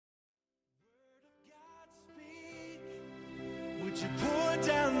You pour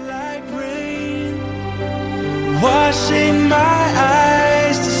down like rain, washing my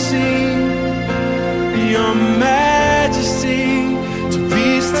eyes to see your majesty, to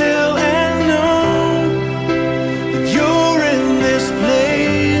be still and know that you're in this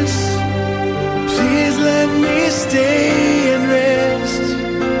place. Please let me stay and rest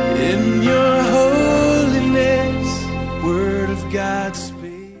in your holiness. Word of God speak.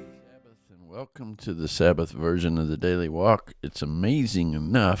 Welcome to the Sabbath version of the Daily Walk. It's amazing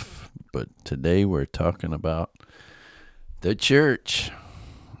enough, but today we're talking about the church.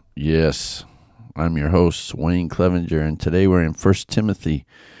 Yes, I'm your host, Wayne Clevenger, and today we're in 1 Timothy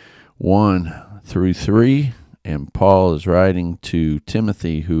 1-3, and Paul is writing to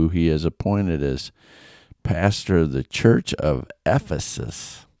Timothy, who he has appointed as pastor of the church of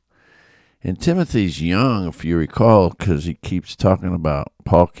Ephesus. And Timothy's young, if you recall, because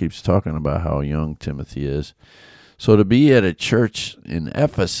Paul keeps talking about how young Timothy is. So to be at a church in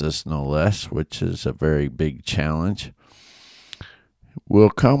Ephesus, no less, which is a very big challenge,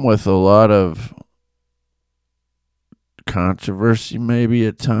 will come with a lot of controversy maybe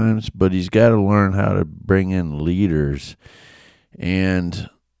at times, but he's got to learn how to bring in leaders and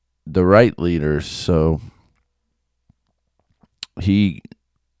the right leaders. So he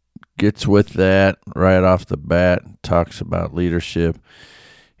gets with that right off the bat, talks about leadership.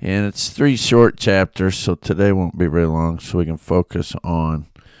 And it's 3 short chapters, so today won't be very long, so we can focus on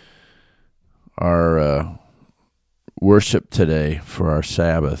our worship today for our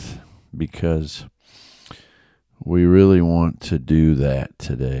Sabbath, because we really want to do that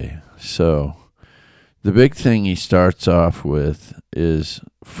today. So the big thing he starts off with is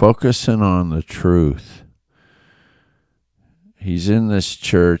focusing on the truth. He's in this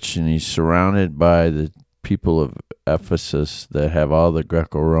church, and he's surrounded by the people of Ephesus that have all the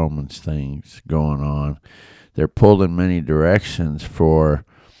Greco-Roman things going on. They're pulled in many directions for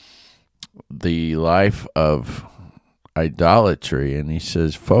the life of idolatry, and he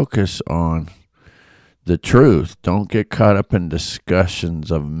says, focus on the truth. Don't get caught up in discussions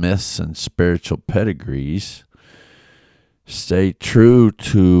of myths and spiritual pedigrees. Stay true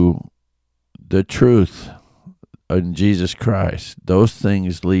to the truth in Jesus Christ. Those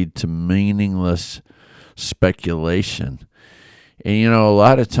things lead to meaningless speculation. And a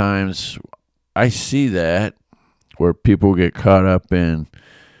lot of times I see that where people get caught up in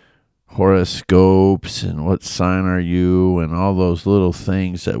horoscopes and what sign are you and all those little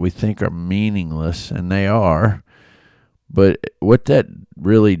things that we think are meaningless, and they are. But what that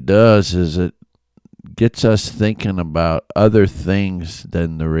really does is it gets us thinking about other things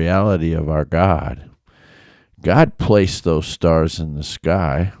than the reality of our God. God placed those stars in the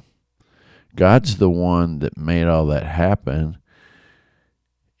sky. God's the one that made all that happen,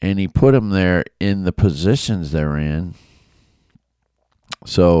 and he put them there in the positions they're in.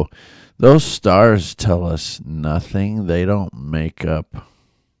 So those stars tell us nothing. They don't make up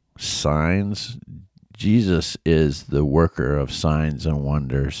signs. Jesus is the worker of signs and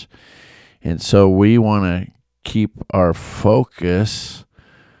wonders. And so we want to keep our focus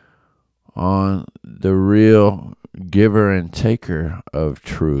on the real giver and taker of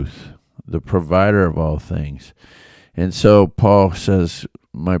truth, the provider of all things. And so Paul says,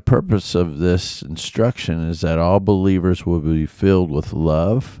 my purpose of this instruction is that all believers will be filled with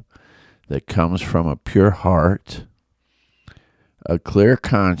love that comes from a pure heart, a clear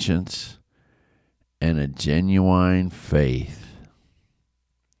conscience, and a genuine faith.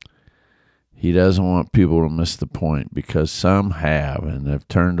 He doesn't want people to miss the point, because some have, and they've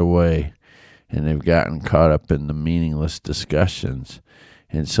turned away, and they've gotten caught up in the meaningless discussions.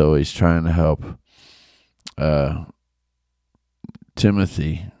 And so he's trying to help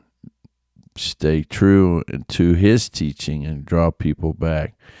Timothy stay true to his teaching and draw people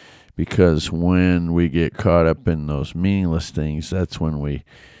back. Because when we get caught up in those meaningless things, that's when we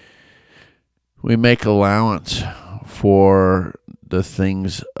make allowance for the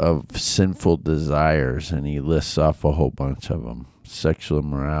things of sinful desires. And he lists off a whole bunch of them: sexual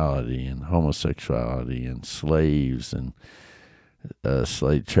immorality and homosexuality and slaves and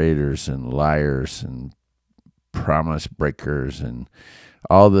slave traders and liars and promise breakers and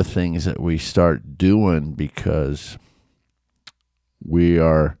all the things that we start doing because we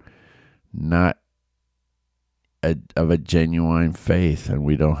are not of a genuine faith, and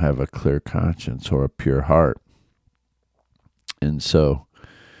we don't have a clear conscience or a pure heart. And so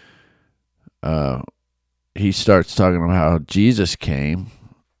he starts talking about how Jesus came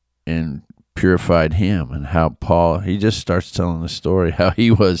and purified him, and how Paul, he just starts telling the story how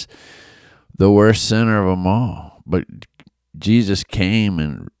he was the worst sinner of them all, but Jesus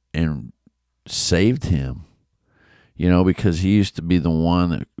came and saved him because he used to be the one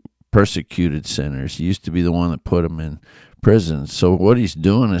that persecuted sinners. He used to be the one that put them in prison. So what he's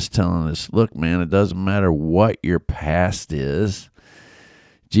doing is telling us, look, man, it doesn't matter what your past is.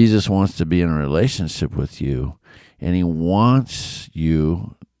 Jesus wants to be in a relationship with you, and he wants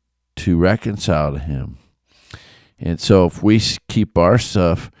you to reconcile to him. And so if we keep our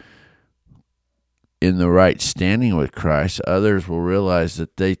stuff in the right standing with Christ, others will realize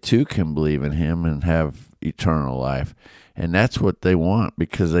that they too can believe in him and have eternal life. And that's what they want,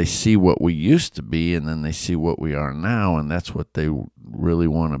 because they see what we used to be, and then they see what we are now, and that's what they really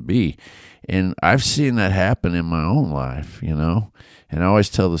want to be. And I've seen that happen in my own life, And I always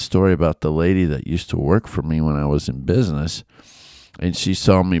tell the story about the lady that used to work for me when I was in business, and she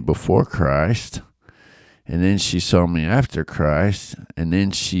saw me before Christ, and then she saw me after Christ, and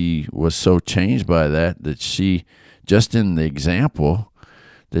then she was so changed by that she, just in the example,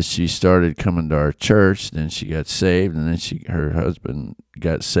 that she started coming to our church. Then she got saved, and then her husband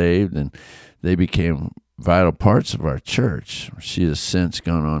got saved, and they became vital parts of our church. She has since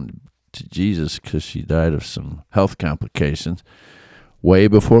gone on to Jesus because she died of some health complications way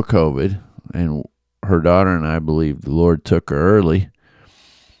before COVID, and her daughter and I believe the Lord took her early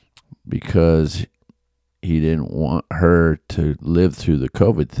because he didn't want her to live through the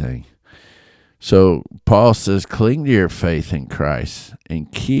COVID thing. So Paul says, cling to your faith in Christ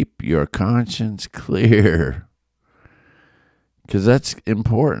and keep your conscience clear, because that's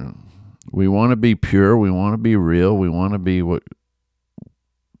important. We want to be pure. We want to be real. We want to be what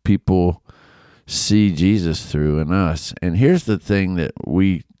people see Jesus through in us. And here's the thing that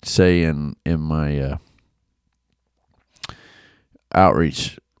we say in my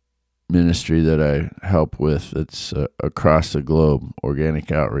outreach ministry that I help with. It's across the globe,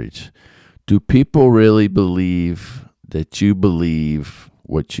 organic outreach. Do people really believe that you believe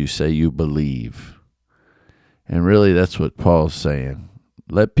what you say you believe? And really, that's what Paul's saying.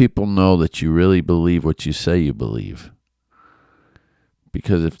 Let people know that you really believe what you say you believe.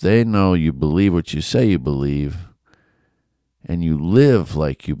 Because if they know you believe what you say you believe, and you live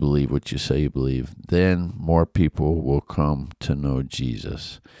like you believe what you say you believe, then more people will come to know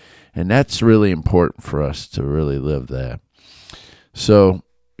Jesus. And that's really important for us to really live that. So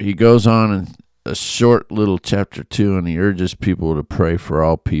he goes on in a short little chapter 2, and he urges people to pray for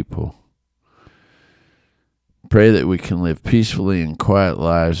all people. Pray that we can live peacefully and quiet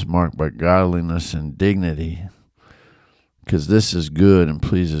lives marked by godliness and dignity, because this is good and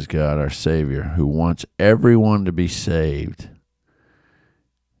pleases God, our Savior, who wants everyone to be saved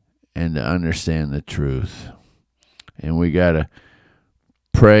and to understand the truth. And we got to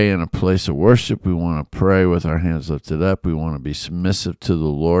pray in a place of worship. We want to pray with our hands lifted up. We want to be submissive to the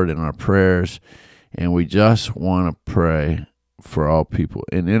Lord in our prayers. And we just want to pray for all people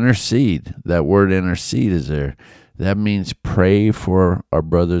and intercede. That word intercede is there. That means pray for our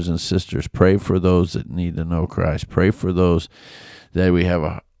brothers and sisters. Pray for those that need to know Christ. Pray for those that we have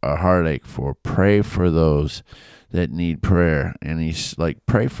a heartache for. Pray for those that need prayer. And he's like,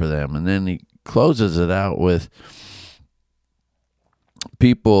 pray for them. And then he closes it out with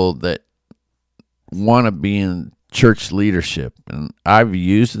people that want to be in church leadership. And I've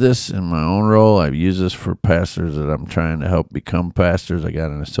used this in my own role. I've used this for pastors that I'm trying to help become pastors. I got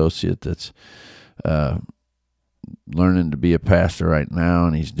an associate that's learning to be a pastor right now,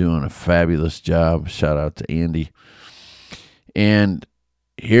 and he's doing a fabulous job. Shout out to Andy. And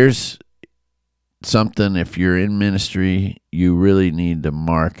here's something, if you're in ministry, you really need to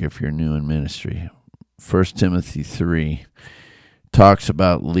mark if you're new in ministry. 1 Timothy 3 talks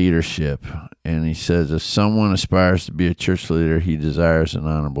about leadership, and he says, if someone aspires to be a church leader, he desires an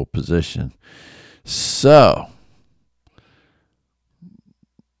honorable position. So,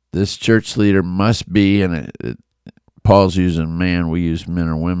 this church leader must be, and Paul's using man, we use men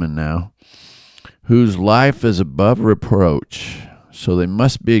or women now, whose life is above reproach. So they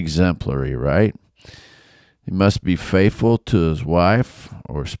must be exemplary, right? He must be faithful to his wife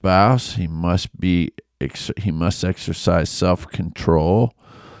or spouse. He must exercise self-control,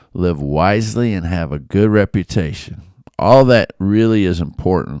 live wisely, and have a good reputation. All that really is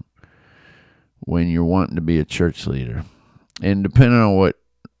important when you're wanting to be a church leader. And depending on what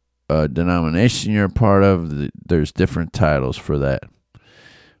denomination you're a part of, there's different titles for that.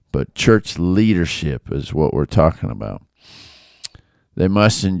 But church leadership is what we're talking about. They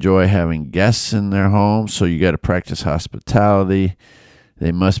must enjoy having guests in their homes, so you got to practice hospitality.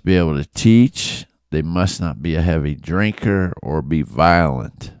 They must be able to teach. They must not be a heavy drinker or be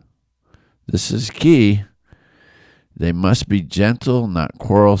violent. This is key. They must be gentle, not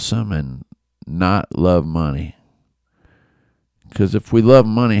quarrelsome, and not love money. Because if we love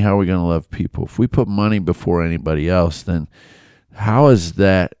money, how are we going to love people? If we put money before anybody else, then how is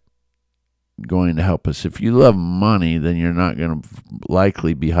that going to help us? If you love money, then you're not going to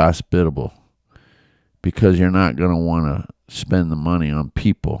likely be hospitable, because you're not going to want to spend the money on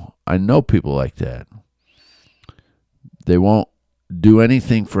people. I know people like that. They won't do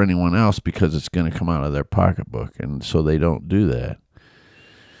anything for anyone else because it's going to come out of their pocketbook, and so they don't do that.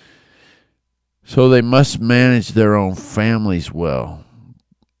 So they must manage their own families well,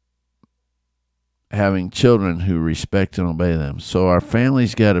 having children who respect and obey them. So our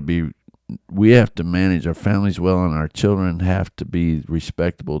families we have to manage our families well, and our children have to be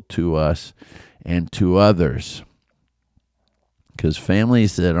respectable to us and to others. Because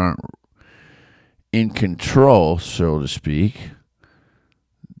families that aren't in control, so to speak,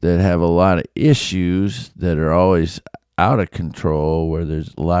 that have a lot of issues, that are always out of control, where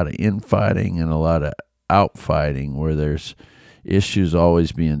there's a lot of infighting and a lot of outfighting, where there's issues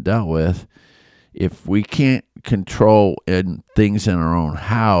always being dealt with. If we can't control things in our own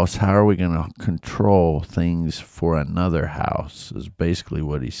house, how are we going to control things for another house, is basically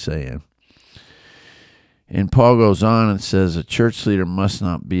what he's saying. And Paul goes on and says, a church leader must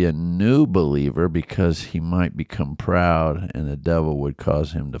not be a new believer, because he might become proud and the devil would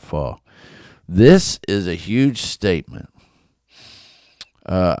cause him to fall. This is a huge statement.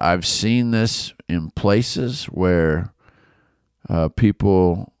 I've seen this in places where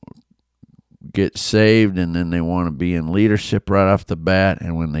people get saved and then they want to be in leadership right off the bat.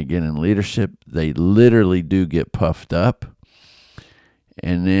 And when they get in leadership, they literally do get puffed up.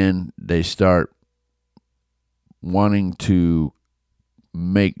 And then they start wanting to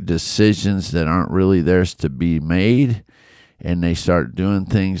make decisions that aren't really theirs to be made. And they start doing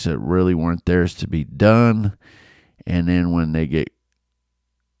things that really weren't theirs to be done. And then when they get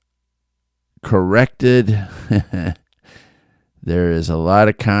corrected, there is a lot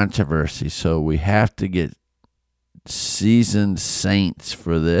of controversy. So we have to get seasoned saints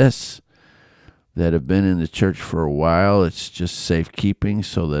for this, that have been in the church for a while. It's just safekeeping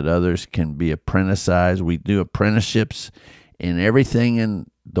so that others can be apprenticized. We do apprenticeships in everything in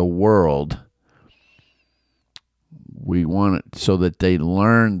the world. We want it so that they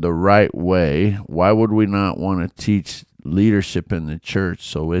learn the right way. Why would we not want to teach leadership in the church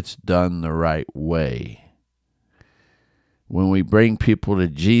so it's done the right way? When we bring people to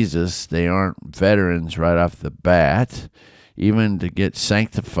Jesus, they aren't veterans right off the bat. Even to get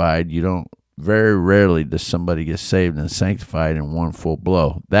sanctified, very rarely does somebody get saved and sanctified in one full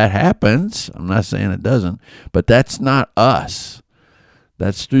blow. That happens. I'm not saying it doesn't, but that's not us.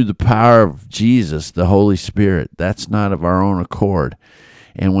 That's through the power of Jesus, the Holy Spirit. That's not of our own accord.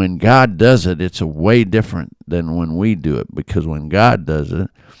 And when God does it, it's a way different than when we do it, because when God does it,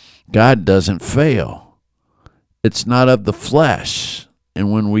 God doesn't fail. It's not of the flesh.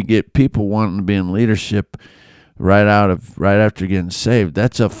 And when we get people wanting to be in leadership right after getting saved,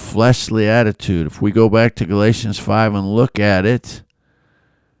 that's a fleshly attitude. If we go back to Galatians 5 and look at it,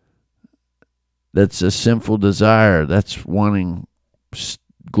 that's a sinful desire. That's wanting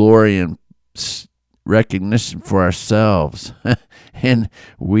glory and recognition for ourselves. And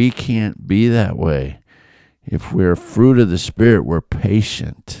we can't be that way. If we're a fruit of the Spirit, we're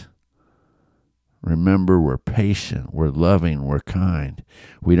patient. Remember, we're patient, we're loving, we're kind.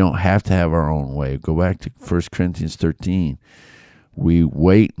 We don't have to have our own way. Go back to 1 Corinthians 13. We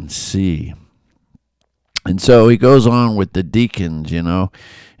wait and see. And so he goes on with the deacons, And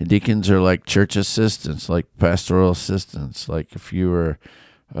deacons are like church assistants, like pastoral assistants. Like if you were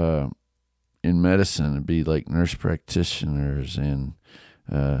in medicine, it'd be like nurse practitioners and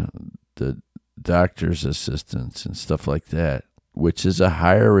the doctor's assistants and stuff like that, which is a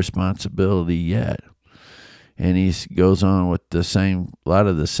higher responsibility yet. And he goes on with a lot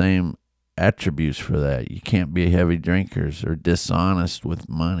of the same attributes for that. You can't be heavy drinkers or dishonest with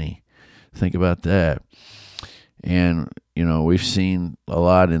money. Think about that. And, we've seen a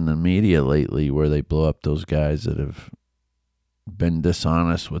lot in the media lately where they blow up those guys that have been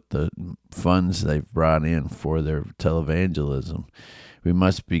dishonest with the funds they've brought in for their televangelism. We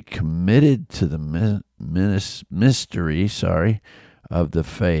must be committed to the mystery of the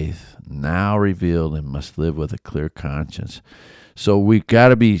faith, now revealed, and must live with a clear conscience. So we've got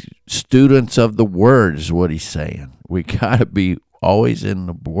to be students of the Word, is what he's saying. We got to be always in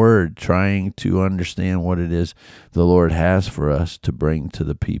the Word, trying to understand what it is the Lord has for us to bring to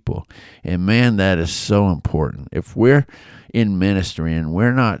the people. And man, that is so important. If we're in ministry and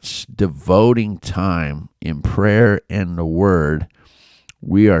we're not devoting time in prayer and the Word,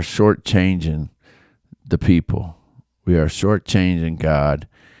 we are shortchanging the people. We are shortchanging God,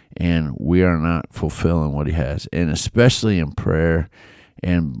 and we are not fulfilling what he has, and especially in prayer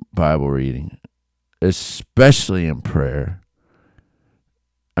and Bible reading, especially in prayer.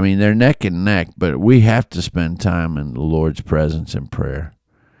 I mean, they're neck and neck, but we have to spend time in the Lord's presence in prayer.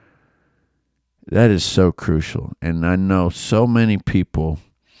 That is so crucial. And I know so many people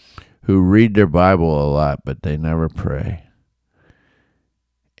who read their Bible a lot, but they never pray.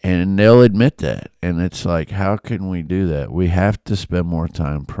 And they'll admit that. And it's like, how can we do that? We have to spend more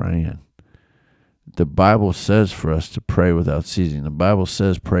time praying. The Bible says for us to pray without ceasing. The Bible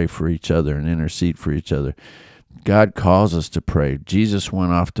says pray for each other and intercede for each other. God calls us to pray. Jesus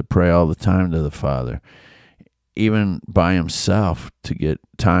went off to pray all the time to the Father, even by himself, to get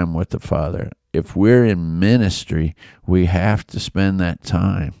time with the Father. If we're in ministry, we have to spend that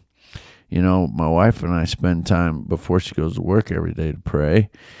time. You know, my wife and I spend time before she goes to work every day to pray.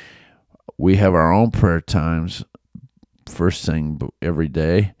 We have our own prayer times first thing every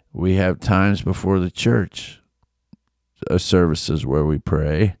day. We have times before the church services where we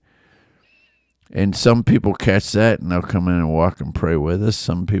pray. And some people catch that and they'll come in and walk and pray with us.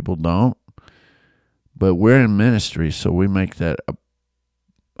 Some people don't. But we're in ministry, so we make that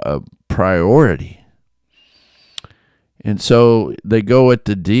a priority. And so they go with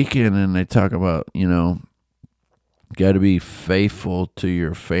the deacon and they talk about, you know, got to be faithful to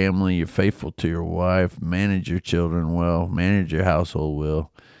your family, you're faithful to your wife, manage your children well, manage your household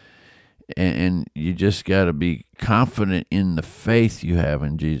well. And you just got to be confident in the faith you have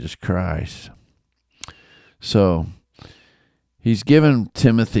in Jesus Christ. So he's given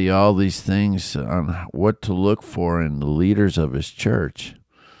Timothy all these things on what to look for in the leaders of his church.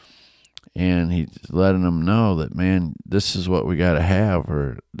 And he's letting them know that, man, this is what we got to have,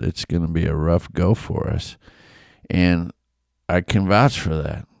 or it's going to be a rough go for us. And I can vouch for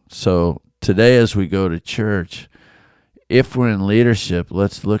that. So today as we go to church, if we're in leadership,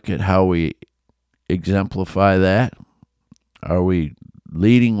 let's look at how we exemplify that. Are we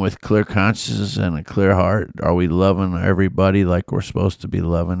leading with clear conscience and a clear heart? Are we loving everybody like we're supposed to be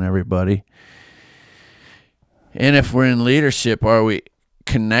loving everybody? And if we're in leadership, are we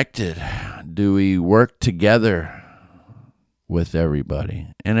connected? Do we work together with everybody?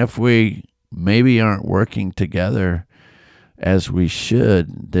 And if we maybe aren't working together as we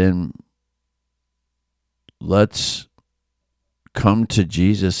should, then let's come to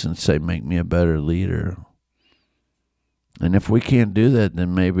Jesus and say, make me a better leader. And if we can't do that,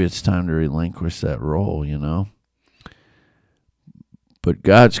 then maybe it's time to relinquish that role, you know. But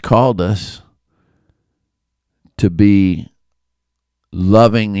God's called us to be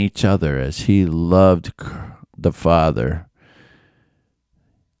loving each other as he loved the Father.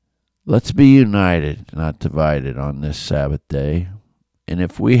 Let's be united, not divided on this Sabbath day. And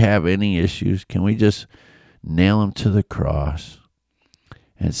if we have any issues, can we just nail them to the cross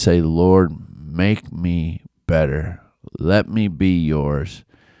and say, Lord, make me better. Let me be yours.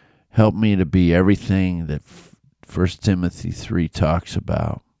 Help me to be everything that 1 Timothy 3 talks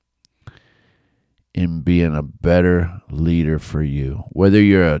about in being a better leader for you. Whether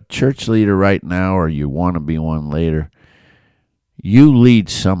you're a church leader right now or you want to be one later, you lead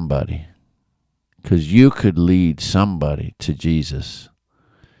somebody, because you could lead somebody to Jesus.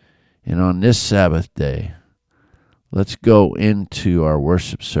 And on this Sabbath day, let's go into our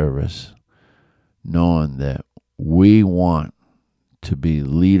worship service knowing that we want to be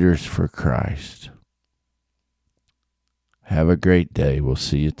leaders for Christ. Have a great day. We'll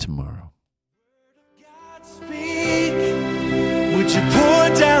see you tomorrow. God, speak. Would you pour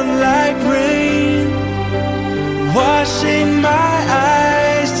down like rain, washing my